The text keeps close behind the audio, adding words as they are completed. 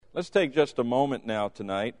let's take just a moment now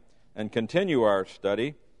tonight and continue our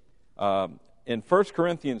study. In 1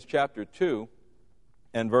 Corinthians chapter 2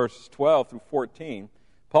 and verses 12 through 14,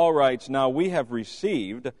 Paul writes, "Now we have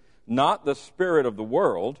received not the spirit of the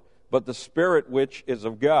world, but the Spirit which is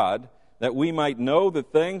of God, that we might know the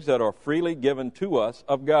things that are freely given to us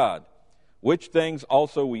of God, which things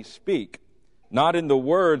also we speak, not in the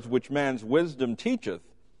words which man's wisdom teacheth,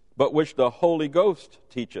 but which the Holy Ghost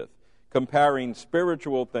teacheth, comparing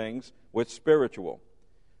spiritual things with spiritual.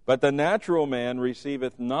 But the natural man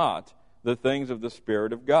receiveth not the things of the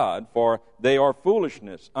Spirit of God, for they are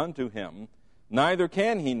foolishness unto him, neither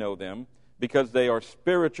can he know them, because they are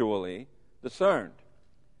spiritually discerned."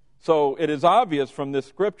 So it is obvious from this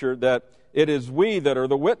scripture that it is we that are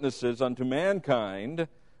the witnesses unto mankind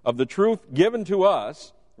of the truth given to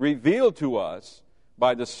us, revealed to us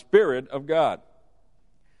by the Spirit of God.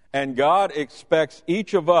 And God expects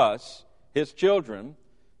each of us, His children,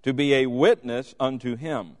 to be a witness unto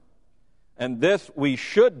Him. And this we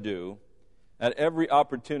should do at every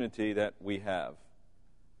opportunity that we have.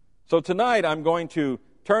 So tonight I'm going to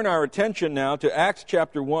turn our attention now to Acts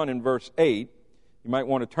chapter 1 and verse 8. You might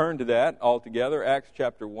want to turn to that altogether, Acts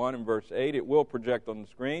chapter 1 and verse 8. It will project on the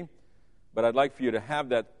screen, but I'd like for you to have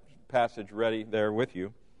that passage ready there with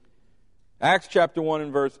you. Acts chapter 1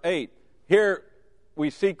 and verse 8. Here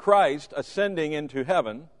we see Christ ascending into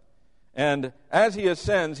heaven, and as He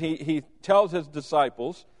ascends, He tells His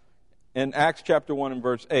disciples in Acts chapter 1 and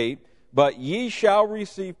verse 8, "But ye shall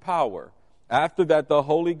receive power, after that the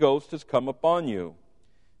Holy Ghost has come upon you.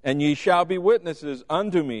 And ye shall be witnesses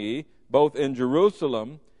unto me, both in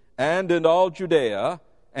Jerusalem and in all Judea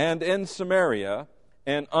and in Samaria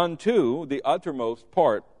and unto the uttermost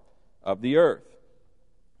part of the earth."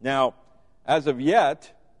 Now, as of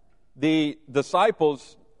yet, the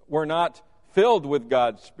disciples were not filled with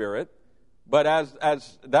God's Spirit, but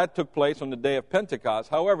as that took place on the day of Pentecost.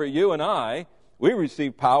 However, you and I, we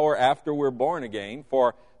receive power after we're born again,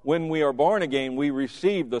 for when we are born again, we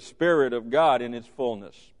receive the Spirit of God in His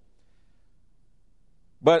fullness.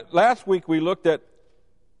 But last week we looked at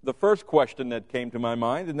the first question that came to my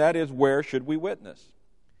mind, and that is, where should we witness?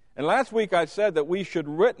 And last week I said that we should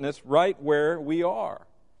witness right where we are.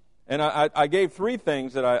 And I gave three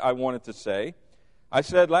things that I wanted to say. I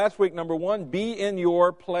said last week, number one, be in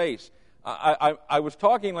your place. I was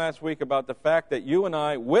talking last week about the fact that you and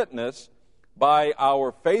I witness by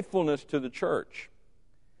our faithfulness to the church.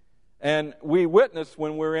 And we witness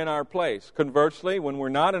when we're in our place. Conversely, when we're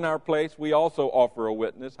not in our place, we also offer a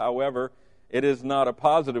witness. However, it is not a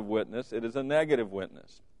positive witness. It is a negative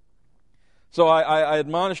witness. So I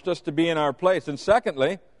admonished us to be in our place. And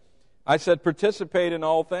secondly, I said participate in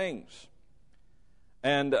all things.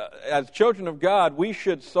 And as children of God, we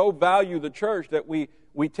should so value the church that we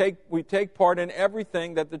take part in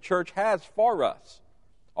everything that the church has for us.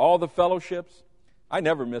 All the fellowships. I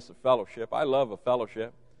never miss a fellowship. I love a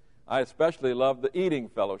fellowship. I especially love the eating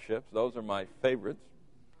fellowships. Those are my favorites.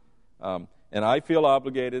 And I feel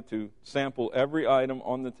obligated to sample every item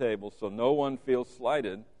on the table so no one feels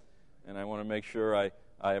slighted. And I want to make sure I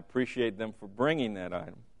appreciate them for bringing that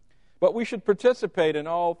item. But we should participate in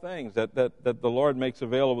all things that the Lord makes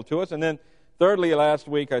available to us. And then thirdly, last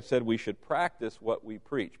week I said we should practice what we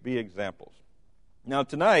preach. Be examples. Now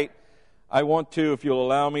tonight, I want to, if you'll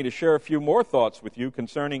allow me, to share a few more thoughts with you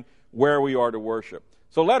concerning where we are to worship.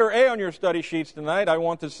 So letter A on your study sheets tonight, I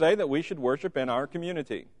want to say that we should worship in our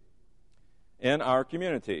community. In our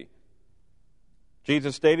community.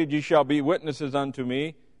 Jesus stated, "Ye shall be witnesses unto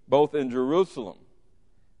me, both in Jerusalem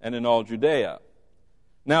and in all Judea."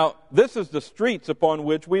 Now, this is the streets upon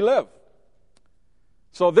which we live.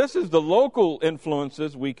 So this is the local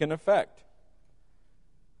influences we can affect.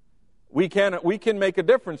 We can make a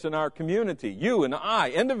difference in our community. You and I,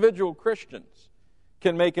 individual Christians,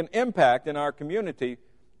 can make an impact in our community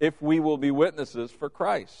if we will be witnesses for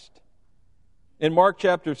Christ. In Mark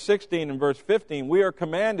chapter 16 and verse 15, we are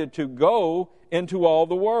commanded to go into all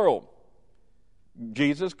the world.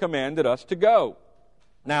 Jesus commanded us to go.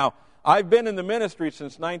 Now, I've been in the ministry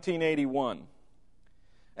since 1981.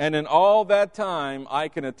 And in all that time, I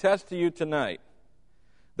can attest to you tonight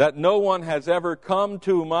that no one has ever come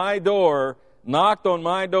to my door, knocked on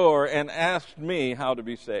my door, and asked me how to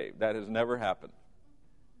be saved. That has never happened.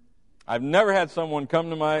 I've never had someone come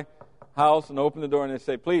to my house and open the door and they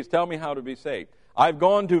say, "Please tell me how to be saved." I've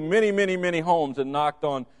gone to many, many, many homes and knocked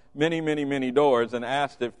on many, many, many doors and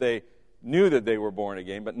asked if they knew that they were born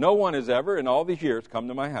again. But no one has ever in all these years come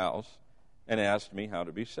to my house and asked me how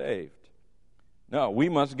to be saved. No, we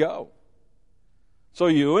must go. So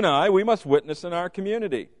you and I, we must witness in our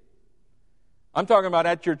community. I'm talking about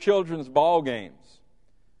at your children's ball games.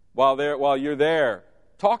 while you're there.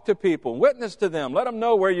 Talk to people. Witness to them. Let them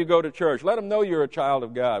know where you go to church. Let them know you're a child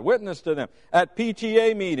of God. Witness to them at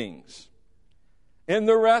PTA meetings, in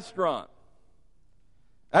the restaurant,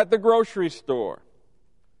 at the grocery store.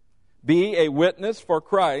 Be a witness for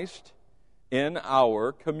Christ in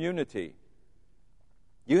our community.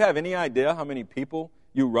 You have any idea how many people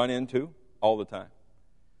you run into all the time?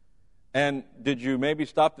 And did you maybe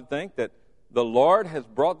stop to think that the Lord has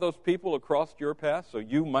brought those people across your path so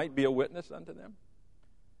you might be a witness unto them?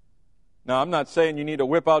 Now, I'm not saying you need to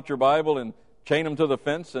whip out your Bible and chain them to the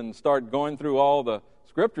fence and start going through all the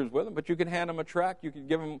scriptures with them, but you can hand them a tract. You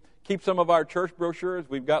can keep some of our church brochures.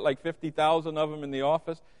 We've got like 50,000 of them in the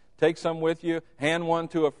office. Take some with you. Hand one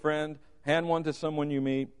to a friend. Hand one to someone you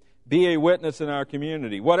meet. Be a witness in our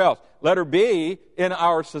community. What else? Letter B, in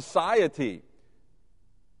our society.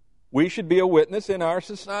 We should be a witness in our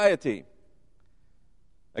society.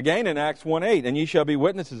 Again, in Acts 1:8, and ye shall be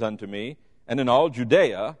witnesses unto me, and in all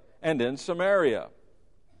Judea and in Samaria.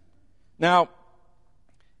 Now,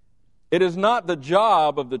 it is not the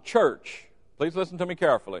job of the church, please listen to me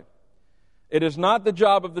carefully. It is not the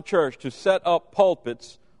job of the church to set up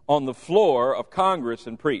pulpits on the floor of Congress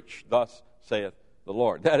and preach, thus saith the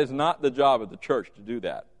Lord. That is not the job of the church to do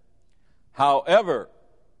that. However,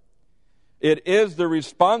 it is the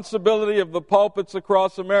responsibility of the pulpits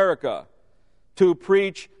across America to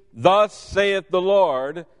preach, thus saith the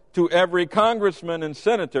Lord, to every congressman and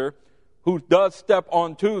senator who does step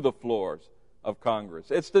onto the floors of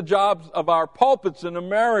Congress. It's the jobs of our pulpits in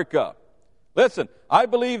America. Listen, I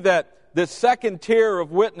believe that this second tier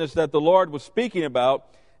of witness that the Lord was speaking about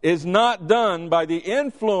is not done by the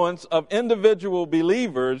influence of individual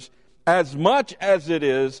believers as much as it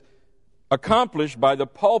is accomplished by the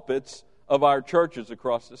pulpits of our churches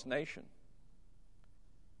across this nation.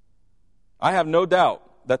 I have no doubt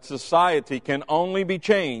that society can only be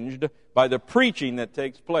changed by the preaching that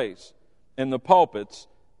takes place in the pulpits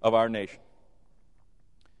of our nation.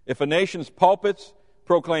 If a nation's pulpits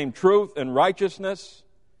proclaim truth and righteousness,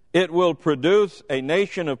 it will produce a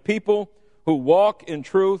nation of people who walk in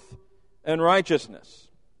truth and righteousness.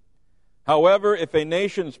 However, if a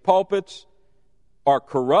nation's pulpits are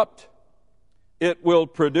corrupt, it will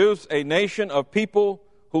produce a nation of people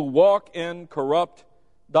who walk in corrupt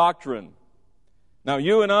doctrine. Now,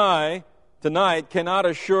 you and I tonight cannot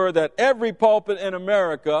assure that every pulpit in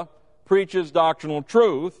America preaches doctrinal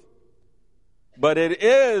truth, but it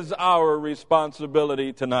is our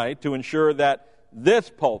responsibility tonight to ensure that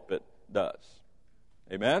this pulpit does.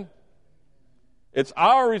 Amen? It's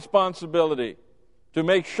our responsibility to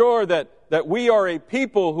make sure that we are a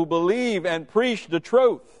people who believe and preach the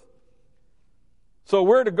truth. So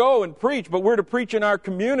we're to go and preach, but we're to preach in our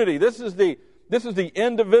community. This is the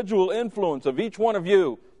individual influence of each one of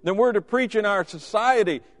you. Then we're to preach in our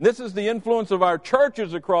society. This is the influence of our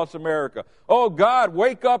churches across America. Oh God,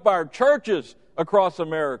 wake up our churches across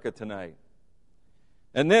America tonight.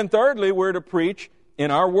 And then thirdly, we're to preach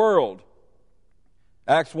in our world.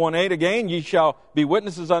 Acts 1:8 again, ye shall be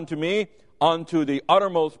witnesses unto me unto the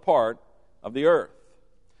uttermost part of the earth.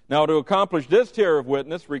 Now, to accomplish this tier of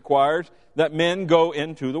witness requires that men go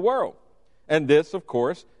into the world. And this, of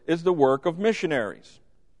course, is the work of missionaries.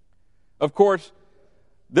 Of course,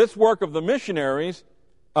 this work of the missionaries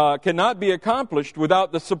cannot be accomplished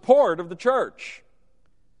without the support of the church.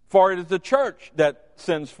 For it is the church that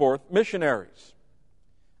sends forth missionaries.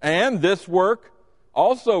 And this work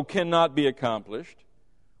also cannot be accomplished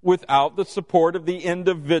without the support of the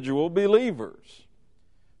individual believers.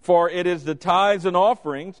 For it is the tithes and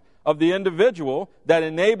offerings of the individual that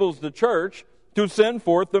enables the church to send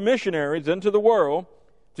forth the missionaries into the world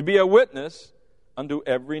to be a witness unto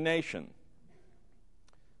every nation.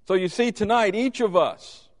 So you see, tonight, each of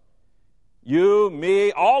us, you,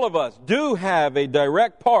 me, all of us, do have a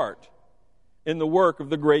direct part in the work of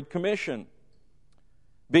the Great Commission.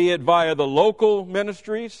 Be it via the local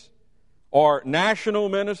ministries, or national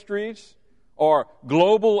ministries, or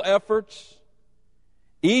global efforts.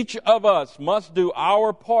 Each of us must do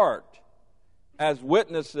our part as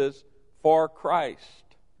witnesses for Christ.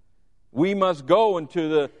 We must go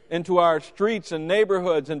into our streets and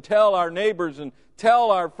neighborhoods and tell our neighbors and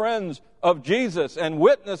tell our friends of Jesus and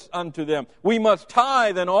witness unto them. We must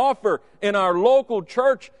tithe and offer in our local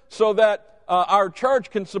church so that our church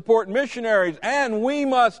can support missionaries, and we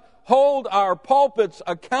must hold our pulpits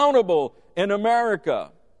accountable in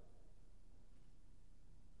America.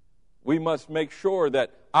 We must make sure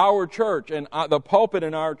that our church and the pulpit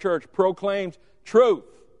in our church proclaims truth.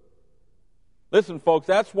 Listen, folks,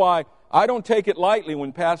 that's why I don't take it lightly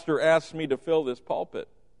when pastor asks me to fill this pulpit.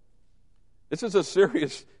 This is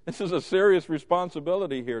a serious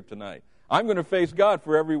responsibility here tonight. I'm going to face God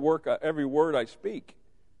for every word I speak.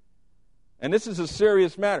 And this is a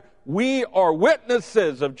serious matter. We are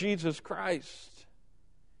witnesses of Jesus Christ.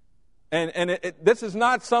 And this is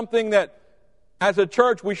not something that, as a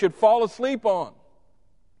church, we should fall asleep on.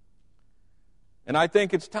 And I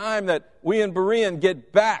think it's time that we in Berean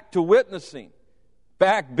get back to witnessing,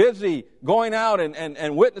 back busy, going out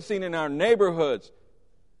and witnessing in our neighborhoods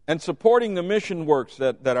and supporting the mission works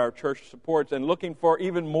that our church supports and looking for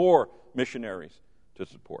even more missionaries to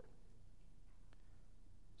support.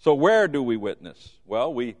 So where do we witness?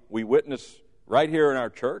 Well, we witness right here in our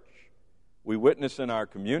church. We witness in our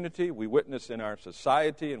community. We witness in our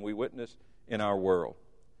society. And we witness in our world.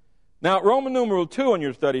 Now, Roman numeral 2 on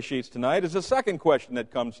your study sheets tonight is the second question that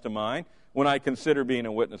comes to mind when I consider being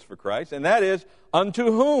a witness for Christ, and that is, unto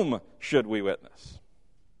whom should we witness?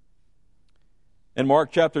 In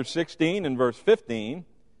Mark chapter 16 and verse 15,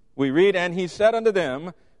 we read, And he said unto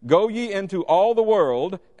them, Go ye into all the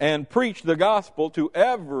world, and preach the gospel to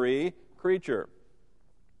every creature.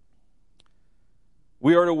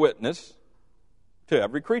 We are to witness to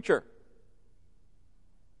every creature.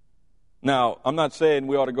 Now, I'm not saying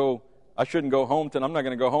I shouldn't go home tonight. I'm not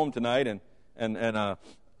going to go home tonight and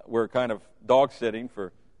we're kind of dog sitting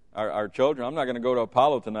for our children. I'm not going to go to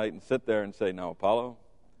Apollo tonight and sit there and say, "No, Apollo."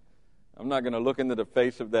 I'm not going to look into the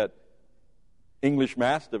face of that English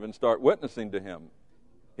Mastiff and start witnessing to him.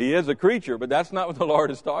 He is a creature, but that's not what the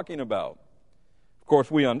Lord is talking about. Of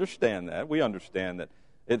course, we understand that. We understand that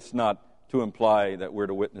it's not to imply that we're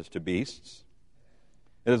to witness to beasts.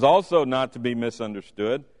 It is also not to be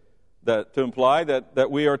misunderstood to imply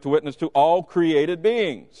that we are to witness to all created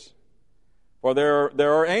beings. For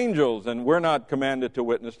there are angels, and we're not commanded to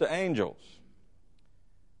witness to angels.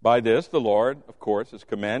 By this, the Lord, of course, is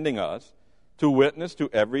commanding us to witness to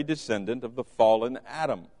every descendant of the fallen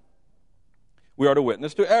Adam. We are to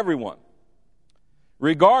witness to everyone,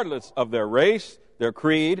 regardless of their race, their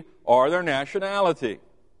creed, or their nationality.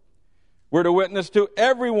 We're to witness to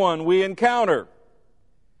everyone we encounter,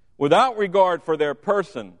 without regard for their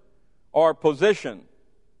person or position.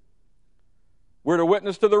 We're to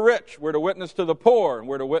witness to the rich. We're to witness to the poor. And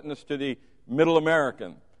we're to witness to the middle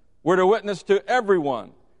American. We're to witness to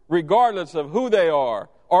everyone, regardless of who they are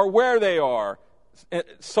or where they are,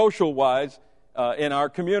 social-wise, in our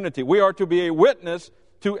community. We are to be a witness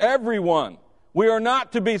to everyone. We are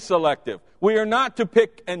not to be selective. We are not to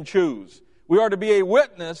pick and choose. We are to be a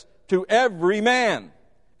witness to every man.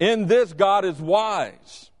 In this, God is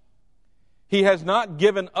wise. He has not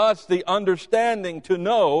given us the understanding to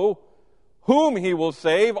know whom He will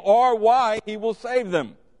save or why He will save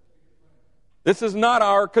them. This is not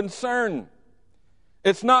our concern.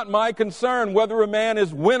 It's not my concern whether a man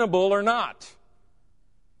is winnable or not.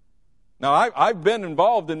 Now, I've been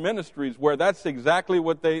involved in ministries where that's exactly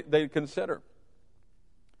what they consider.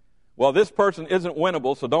 Well, this person isn't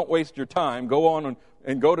winnable, so don't waste your time. Go on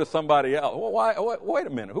and go to somebody else. Well, wait a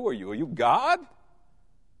minute. Who are you? Are you God?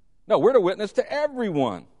 No, we're to witness to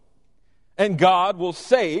everyone. And God will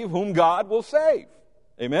save whom God will save.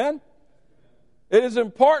 Amen? It is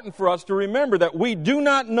important for us to remember that we do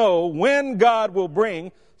not know when God will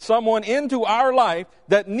bring someone into our life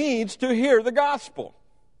that needs to hear the gospel.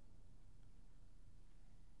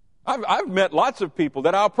 I've met lots of people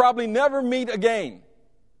that I'll probably never meet again.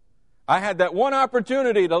 I had that one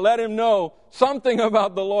opportunity to let him know something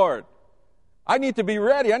about the Lord. I need to be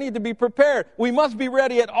ready. I need to be prepared. We must be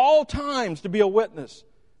ready at all times to be a witness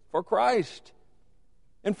for Christ.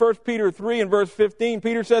 In 1 Peter 3 and verse 15,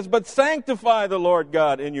 Peter says, But sanctify the Lord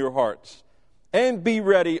God in your hearts, and be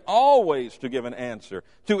ready always to give an answer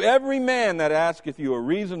to every man that asketh you a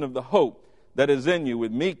reason of the hope that is in you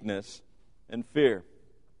with meekness and fear.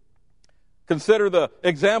 Consider the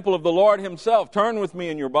example of the Lord Himself. Turn with me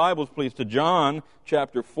in your Bibles, please, to John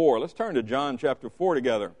chapter 4. Let's turn to John chapter 4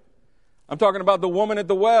 together. I'm talking about the woman at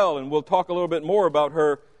the well, and we'll talk a little bit more about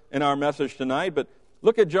her in our message tonight. But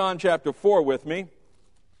look at John chapter 4 with me.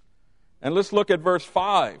 And let's look at verse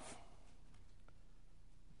 5.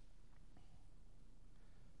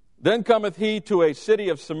 Then cometh he to a city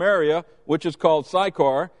of Samaria, which is called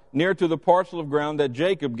Sychar, near to the parcel of ground that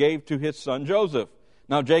Jacob gave to his son Joseph.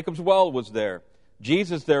 Now Jacob's well was there.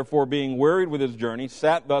 Jesus, therefore, being wearied with his journey,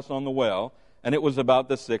 sat thus on the well, and it was about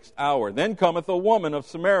the 6th hour. Then cometh a woman of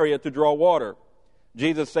Samaria to draw water.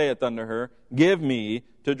 Jesus saith unto her, Give me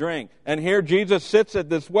to drink. And here Jesus sits at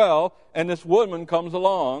this well, and this woman comes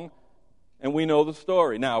along, and we know the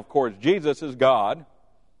story. Now, of course, Jesus is God,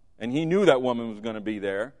 and He knew that woman was going to be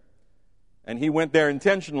there, and He went there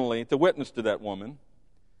intentionally to witness to that woman.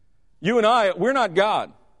 You and I, we're not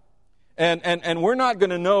God. And we're not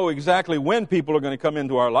going to know exactly when people are going to come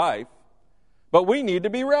into our life, but we need to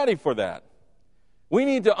be ready for that. We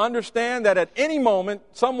need to understand that at any moment,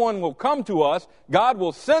 someone will come to us, God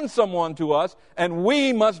will send someone to us, and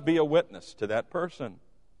we must be a witness to that person.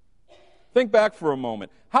 Think back for a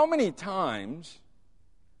moment. How many times,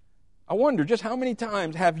 I wonder, just how many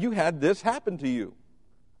times have you had this happen to you?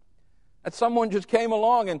 That someone just came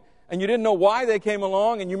along and you didn't know why they came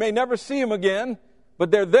along, and you may never see them again,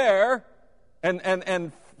 but they're there,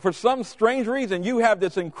 and for some strange reason, you have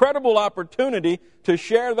this incredible opportunity to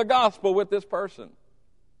share the gospel with this person.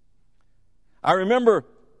 I remember,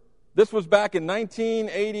 this was back in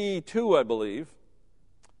 1982, I believe.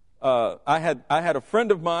 I had a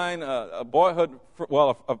friend of mine, a boyhood,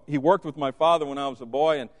 he worked with my father when I was a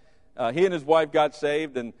boy, and he and his wife got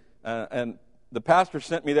saved, and the pastor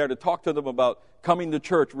sent me there to talk to them about coming to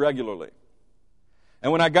church regularly.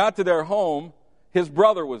 And when I got to their home, his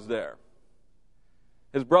brother was there.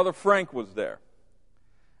 His brother Frank was there.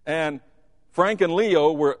 And Frank and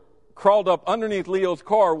Leo were crawled up underneath Leo's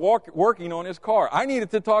car, working on his car. I needed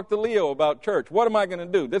to talk to Leo about church. What am I going to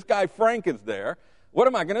do? This guy Frank is there. What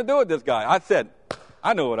am I going to do with this guy? I said,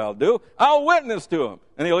 I know what I'll do. I'll witness to him.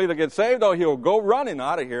 And he'll either get saved or he'll go running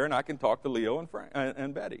out of here, and I can talk to Leo and Frank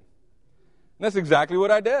and Betty. And that's exactly what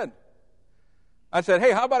I did. I said,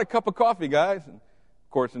 hey, how about a cup of coffee, guys? And of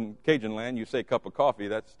course, in Cajun land, you say cup of coffee,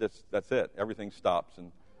 that's it. Everything stops,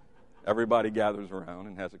 and everybody gathers around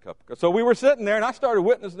and has a cup of coffee. So we were sitting there, and I started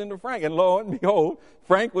witnessing to Frank, and lo and behold,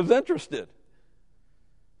 Frank was interested.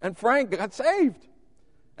 And Frank got saved.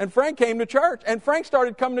 And Frank came to church, and Frank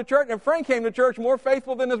started coming to church, and Frank came to church more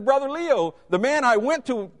faithful than his brother Leo. The man I went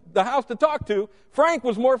to the house to talk to, Frank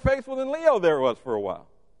was more faithful than Leo there was for a while.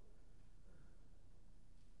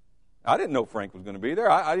 I didn't know Frank was going to be there.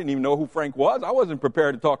 I didn't even know who Frank was. I wasn't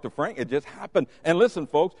prepared to talk to Frank. It just happened. And listen,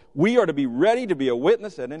 folks, we are to be ready to be a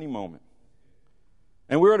witness at any moment.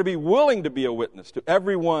 And we are to be willing to be a witness to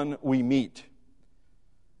everyone we meet.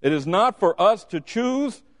 It is not for us to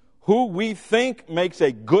choose who we think makes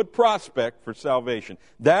a good prospect for salvation.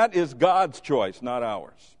 That is God's choice, not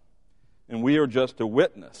ours. And we are just to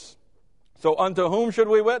witness. So unto whom should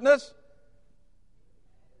we witness?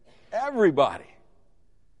 Everybody.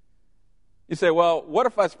 You say, well, what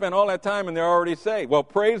if I spent all that time and they're already saved? Well,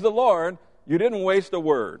 praise the Lord, you didn't waste a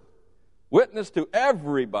word. Witness to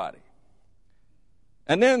everybody.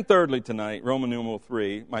 And then thirdly tonight, Roman numeral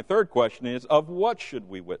 3, my third question is, of what should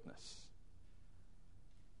we witness?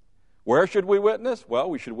 Where should we witness? Well,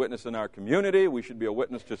 we should witness in our community. We should be a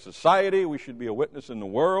witness to society. We should be a witness in the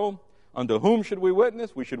world. Unto whom should we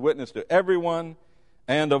witness? We should witness to everyone.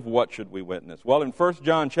 And of what should we witness? Well, in 1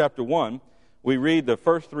 John chapter 1, we read the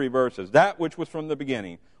first 3 verses. That which was from the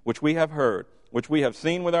beginning, which we have heard, which we have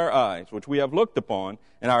seen with our eyes, which we have looked upon,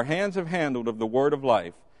 and our hands have handled of the word of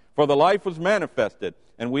life. For the life was manifested,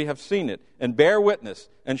 and we have seen it, and bear witness,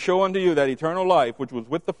 and show unto you that eternal life which was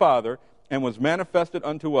with the Father, and was manifested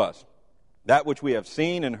unto us. That which we have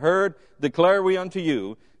seen and heard declare we unto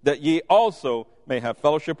you, that ye also may have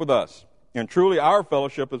fellowship with us. And truly our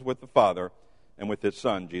fellowship is with the Father and with His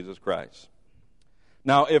Son, Jesus Christ.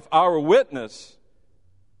 Now, if our witness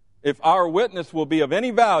will be of any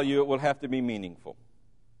value, it will have to be meaningful.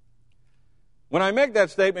 When I make that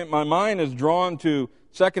statement, my mind is drawn to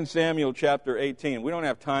 2 Samuel chapter 18. We don't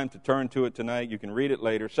have time to turn to it tonight. You can read it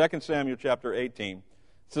later. 2 Samuel chapter 18.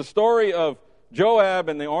 It's the story of Joab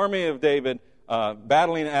and the army of David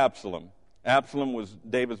battling Absalom. Absalom was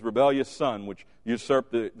David's rebellious son, which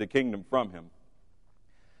usurped the kingdom from him.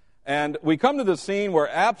 And we come to the scene where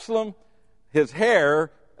Absalom, his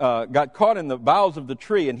hair got caught in the boughs of the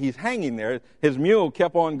tree, and he's hanging there. His mule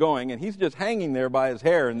kept on going, and he's just hanging there by his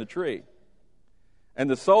hair in the tree. And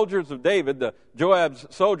the soldiers of David, Joab's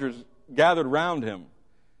soldiers, gathered round him.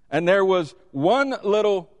 And there was one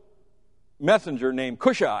little messenger named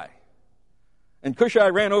Cushai. And Cushai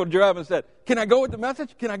ran over to Joab and said, "Can I go with the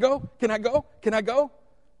message? Can I go? Can I go? Can I go?"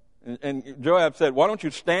 And Joab said, "Why don't you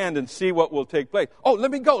stand and see what will take place?" "Oh, let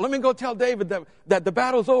me go. Let me go tell David that the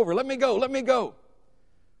battle's over. Let me go. Let me go."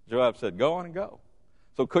 Joab said, "Go on and go."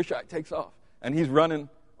 So Cushai takes off, and he's running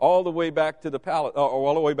all the way back to the palace, or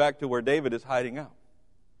all the way back to where David is hiding out.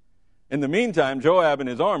 In the meantime, Joab and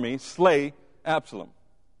his army slay Absalom.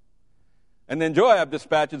 And then Joab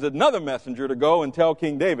dispatches another messenger to go and tell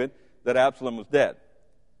King David that Absalom was dead.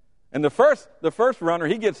 And the first runner,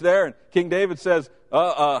 he gets there, and King David says,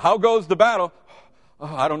 "How goes the battle?"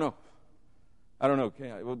 "I don't know. I don't know.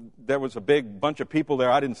 Well, there was a big bunch of people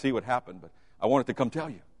there. I didn't see what happened, but I wanted to come tell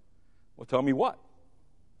you." "Well, tell me what?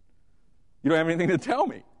 You don't have anything to tell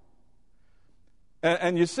me."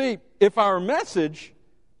 And you see, if our message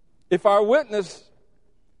If our witness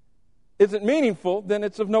isn't meaningful, then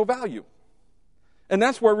it's of no value. And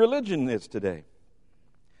that's where religion is today.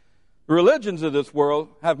 The religions of this world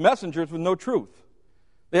have messengers with no truth.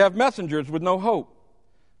 They have messengers with no hope.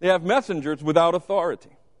 They have messengers without authority.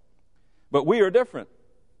 But we are different.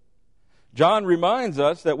 John reminds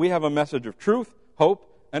us that we have a message of truth, hope,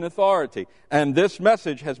 and authority. And this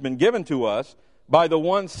message has been given to us by the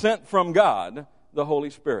one sent from God, the Holy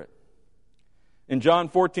Spirit. In John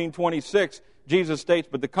 14:26, Jesus states,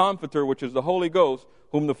 "But the Comforter, which is the Holy Ghost,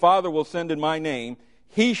 whom the Father will send in my name,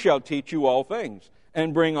 he shall teach you all things,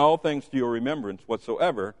 and bring all things to your remembrance,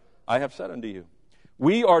 whatsoever I have said unto you."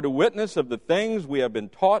 We are to witness of the things we have been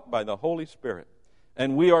taught by the Holy Spirit,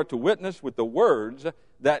 and we are to witness with the words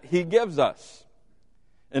that he gives us.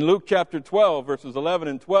 In Luke chapter 12, verses 11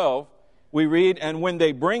 and 12, we read, "And when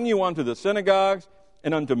they bring you unto the synagogues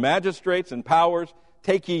and unto magistrates and powers,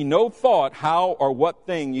 take ye no thought how or what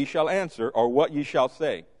thing ye shall answer, or what ye shall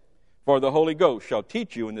say. For the Holy Ghost shall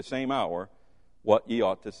teach you in the same hour what ye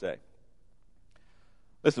ought to say."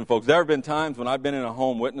 Listen, folks, there have been times when I've been in a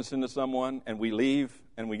home witnessing to someone, and we leave,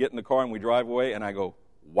 and we get in the car, and we drive away, and I go,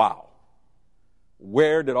 wow,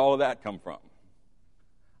 where did all of that come from?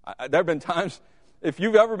 There have been times, if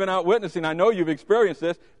you've ever been out witnessing, I know you've experienced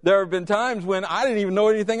this, there have been times when I didn't even know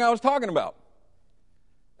anything I was talking about.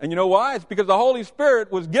 And you know why? It's because the Holy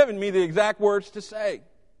Spirit was giving me the exact words to say.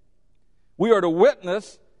 We are to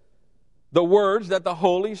witness the words that the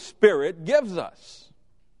Holy Spirit gives us.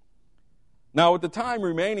 Now, with the time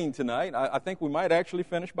remaining tonight, I think we might actually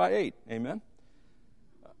finish by 8. Amen?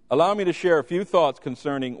 Allow me to share a few thoughts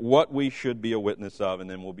concerning what we should be a witness of, and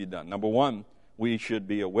then we'll be done. Number one, we should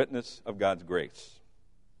be a witness of God's grace.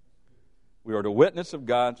 We are to witness of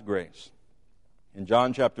God's grace. In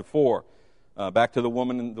John chapter 4, back to the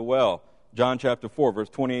woman in the well, John chapter 4, verse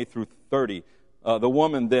 28 through 30, the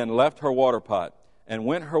woman then left her water pot and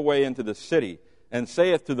went her way into the city, and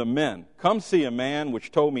saith to the men, "Come see a man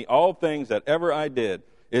which told me all things that ever I did.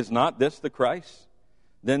 Is not this the Christ?"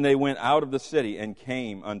 Then they went out of the city and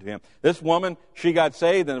came unto him. This woman, she got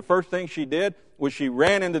saved, and the first thing she did was she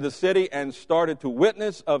ran into the city and started to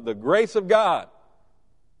witness of the grace of God.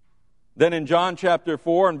 Then in John chapter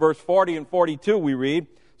 4 and verse 40 and 42 we read,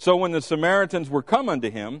 "So when the Samaritans were come unto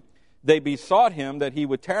him, they besought him that he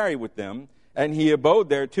would tarry with them, and he abode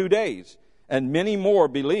there 2 days. And many more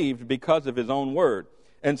believed because of his own word,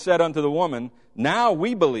 and said unto the woman, Now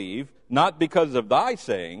we believe, not because of thy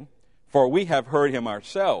saying, for we have heard him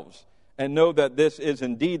ourselves, and know that this is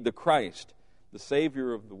indeed the Christ, the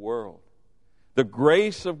Savior of the world." The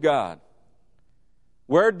grace of God.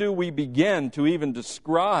 Where do we begin to even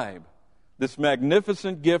describe this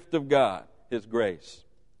magnificent gift of God, his grace?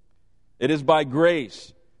 It is by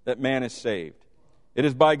grace that man is saved. It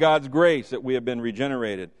is by God's grace that we have been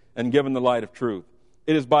regenerated and given the light of truth.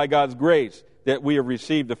 It is by God's grace that we have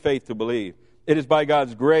received the faith to believe. It is by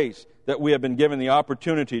God's grace that we have been given the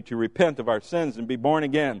opportunity to repent of our sins and be born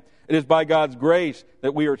again. It is by God's grace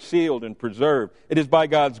that we are sealed and preserved. It is by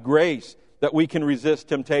God's grace that we can resist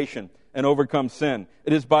temptation and overcome sin.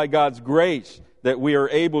 It is by God's grace that we are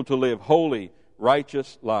able to live holy,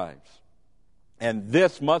 righteous lives. And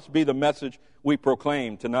this must be the message we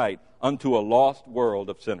proclaim tonight unto a lost world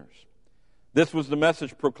of sinners. This was the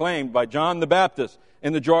message proclaimed by John the Baptist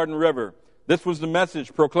in the Jordan River. This was the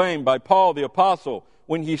message proclaimed by Paul the Apostle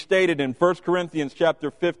when he stated in 1 Corinthians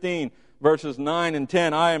chapter 15, verses 9 and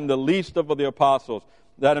 10, "I am the least of the apostles,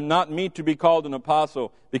 that am not meet to be called an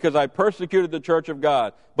apostle, because I persecuted the church of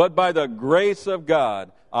God. But by the grace of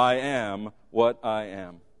God, I am what I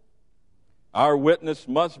am." Our witness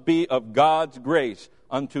must be of God's grace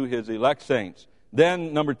unto his elect saints.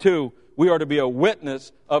 Then, number 2, we are to be a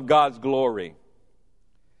witness of God's glory.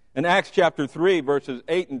 In Acts chapter 3, verses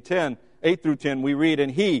 8 through 10, we read,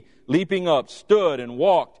 "And he, leaping up, stood and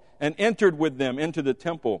walked and entered with them into the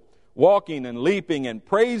temple, walking and leaping and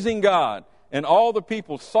praising God. And all the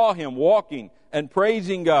people saw him walking and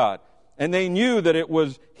praising God. And they knew that it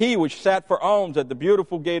was he which sat for alms at the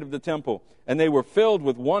beautiful gate of the temple. And they were filled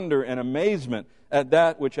with wonder and amazement at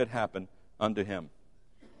that which had happened unto him."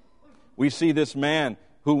 We see this man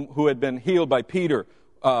who had been healed by Peter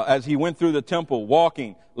as he went through the temple,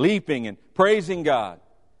 walking, leaping, and praising God.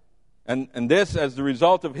 And this as the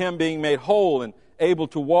result of him being made whole and able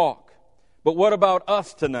to walk. But what about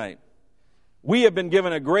us tonight? We have been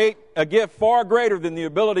given a gift far greater than the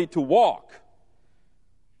ability to walk.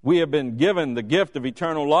 We have been given the gift of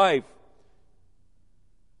eternal life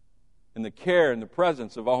in the care and the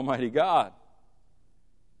presence of Almighty God.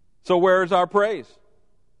 So where is our praise?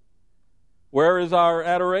 Where is our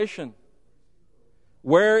adoration?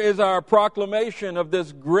 Where is our proclamation of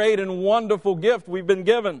this great and wonderful gift we've been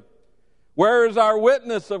given? Where is our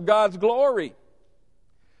witness of God's glory?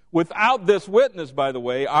 Without this witness, by the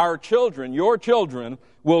way, our children, your children,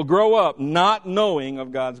 will grow up not knowing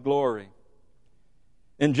of God's glory.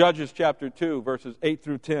 In Judges chapter 2, verses 8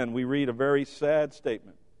 through 10, we read a very sad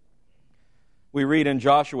statement. We read, "And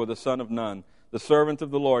Joshua the son of Nun, the servant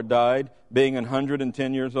of the Lord, died, being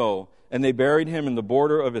 110 years old. And they buried him in the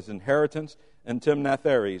border of his inheritance in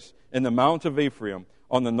Timnath-Heres, in the mount of Ephraim,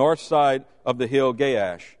 on the north side of the hill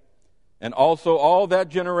Gaash. And also all that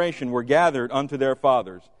generation were gathered unto their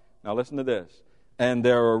fathers." Now listen to this. "And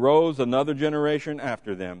there arose another generation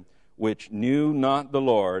after them, which knew not the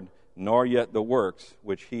Lord, nor yet the works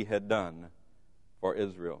which he had done for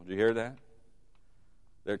Israel." Did you hear that?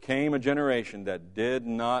 There came a generation that did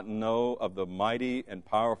not know of the mighty and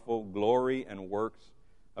powerful glory and works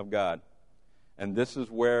of God. And this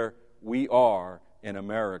is where we are in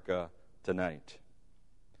America tonight.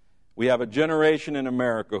 We have a generation in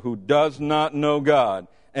America who does not know God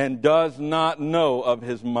and does not know of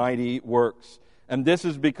His mighty works. And this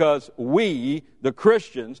is because we, the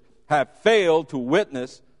Christians, have failed to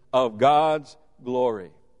witness of God's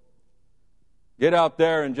glory. Get out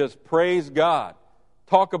there and just praise God.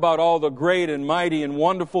 Talk about all the great and mighty and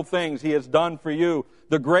wonderful things He has done for you,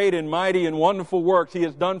 the great and mighty and wonderful works He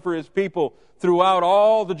has done for His people throughout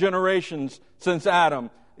all the generations since Adam.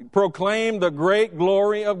 Proclaim the great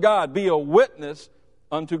glory of God. Be a witness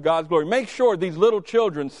unto God's glory. Make sure these little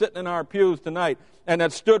children sitting in our pews tonight and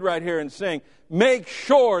that stood right here and sing, make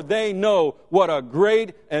sure they know what a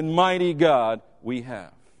great and mighty God we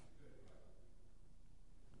have.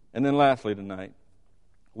 And then lastly tonight,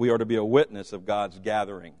 we are to be a witness of God's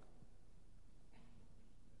gathering.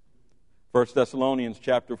 1 Thessalonians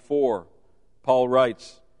chapter 4, Paul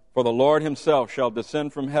writes, "For the Lord Himself shall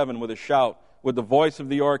descend from heaven with a shout, with the voice of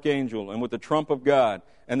the archangel, and with the trump of God,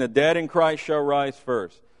 and the dead in Christ shall rise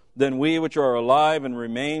first. Then we which are alive and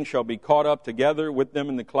remain shall be caught up together with them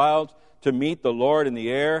in the clouds to meet the Lord in the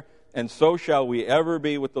air, and so shall we ever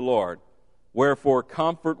be with the Lord. Wherefore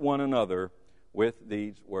comfort one another with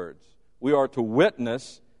these words." We are to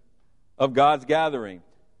witness of God's gathering.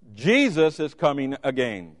 Jesus is coming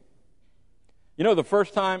again. You know, the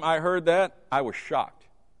first time I heard that, I was shocked.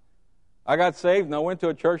 I got saved and I went to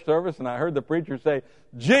a church service and I heard the preacher say,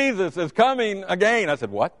 "Jesus is coming again." I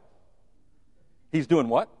said, "What? He's doing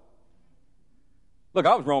what?" Look,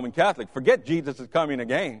 I was Roman Catholic. Forget Jesus is coming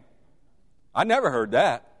again. I never heard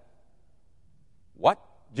that. What?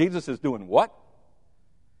 Jesus is doing what?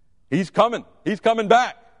 He's coming. He's coming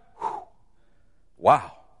back. Whew.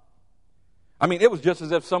 Wow. I mean, it was just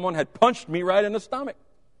as if someone had punched me right in the stomach.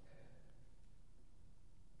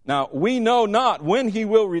 Now, we know not when He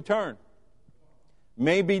will return.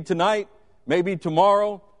 Maybe tonight, maybe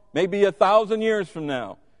tomorrow, maybe 1,000 years from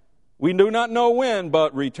now. We do not know when,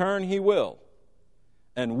 but return He will.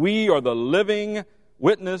 And we are the living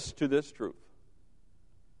witness to this truth.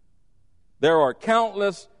 There are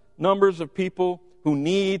countless numbers of people who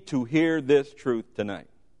need to hear this truth tonight.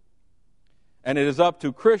 And it is up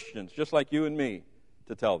to Christians, just like you and me,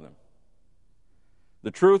 to tell them.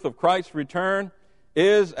 The truth of Christ's return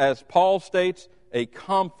is, as Paul states, a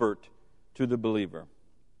comfort to the believer.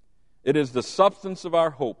 It is the substance of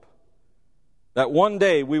our hope that one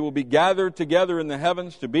day we will be gathered together in the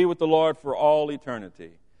heavens to be with the Lord for all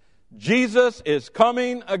eternity. Jesus is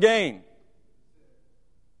coming again.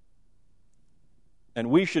 And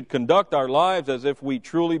we should conduct our lives as if we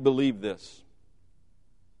truly believe this.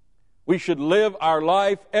 We should live our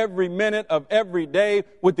life every minute of every day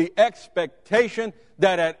with the expectation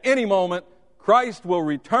that at any moment Christ will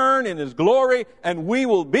return in His glory and we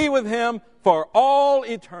will be with Him for all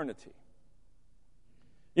eternity.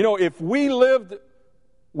 You know, if we lived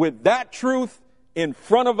with that truth in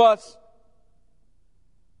front of us,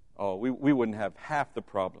 we wouldn't have half the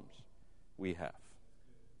problems we have.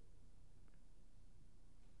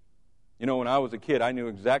 You know, when I was a kid, I knew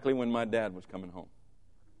exactly when my dad was coming home.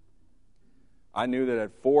 I knew that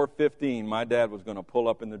at 4:15, my dad was going to pull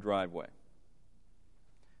up in the driveway.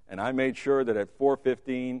 And I made sure that at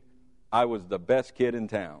 4:15, I was the best kid in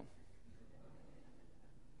town.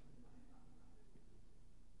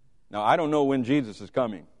 Now, I don't know when Jesus is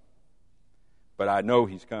coming, but I know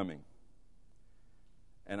He's coming.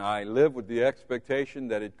 And I live with the expectation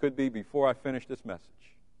that it could be before I finish this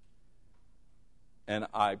message. And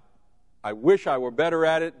I wish I were better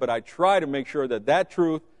at it, but I try to make sure that that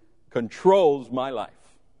truth controls my life.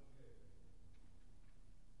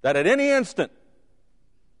 That at any instant,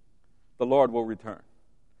 the Lord will return.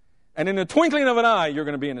 And in the twinkling of an eye, you're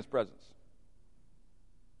going to be in His presence.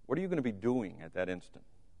 What are you going to be doing at that instant?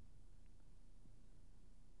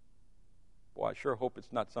 Boy, I sure hope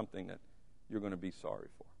it's not something that you're going to be sorry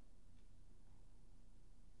for.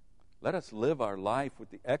 Let us live our life with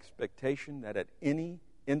the expectation that at any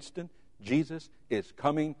instant Jesus is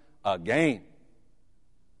coming again.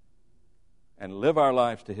 And live our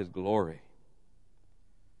lives to His glory.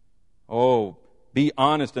 Oh, be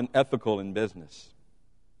honest and ethical in business.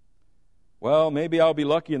 Well, maybe I'll be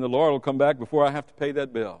lucky and the Lord will come back before I have to pay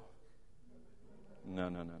that bill.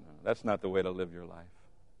 No. That's not the way to live your life.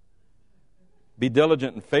 Be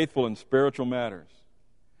diligent and faithful in spiritual matters.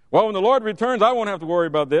 Well, when the Lord returns, I won't have to worry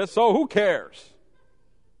about this, so who cares?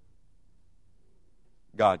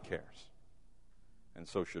 God cares. And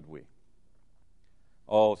so should we.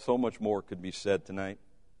 Oh, so much more could be said tonight.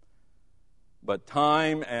 But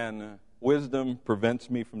time and wisdom prevents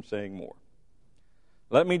me from saying more.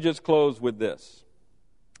 Let me just close with this.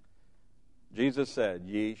 Jesus said,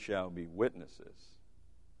 "Ye shall be witnesses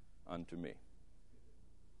unto me."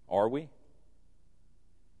 Are we?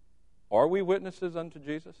 Are we witnesses unto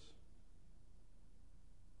Jesus?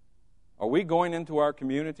 Are we going into our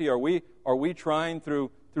community? Are we trying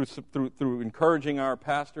through encouraging our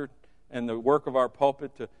pastor and the work of our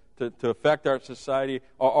pulpit to affect our society?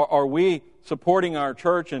 Are we supporting our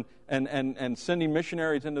church and sending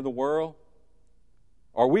missionaries into the world?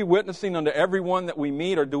 Are we witnessing unto everyone that we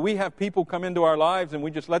meet? Or do we have people come into our lives and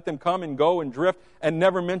we just let them come and go and drift and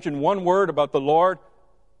never mention one word about the Lord,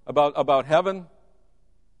 about heaven?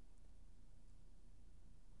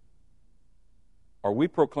 Are we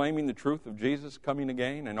proclaiming the truth of Jesus coming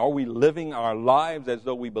again? And are we living our lives as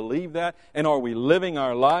though we believe that? And are we living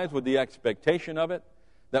our lives with the expectation of it?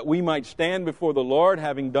 That we might stand before the Lord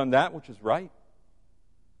having done that which is right?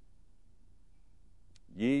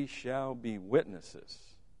 Ye shall be witnesses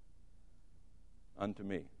unto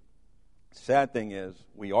me. Sad thing is,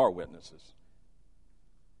 we are witnesses.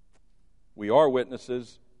 We are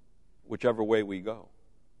witnesses whichever way we go.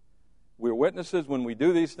 We're witnesses when we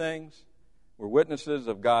do these things. We're witnesses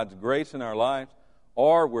of God's grace in our lives,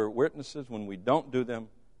 or we're witnesses when we don't do them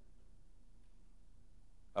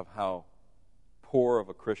of how poor of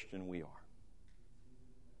a Christian we are.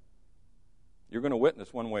 You're going to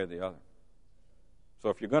witness one way or the other. So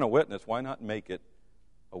if you're going to witness, why not make it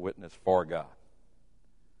a witness for God,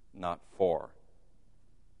 not for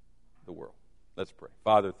the world? Let's pray.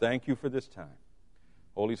 Father, thank you for this time.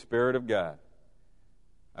 Holy Spirit of God,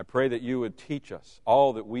 I pray that you would teach us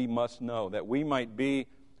all that we must know, that we might be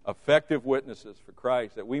effective witnesses for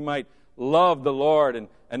Christ, that we might love the Lord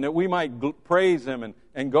and that we might praise Him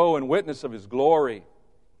and go and witness of His glory.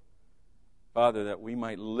 Father, that we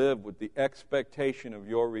might live with the expectation of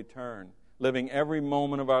your return, living every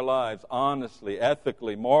moment of our lives honestly,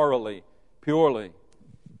 ethically, morally, purely,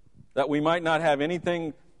 that we might not have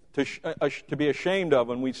anything to be ashamed of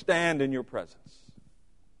when we stand in your presence.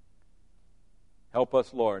 Help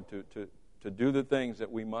us, Lord, to do the things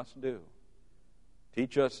that we must do.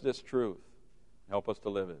 Teach us this truth. Help us to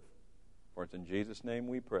live it. For it's in Jesus' name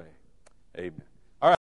we pray. Amen.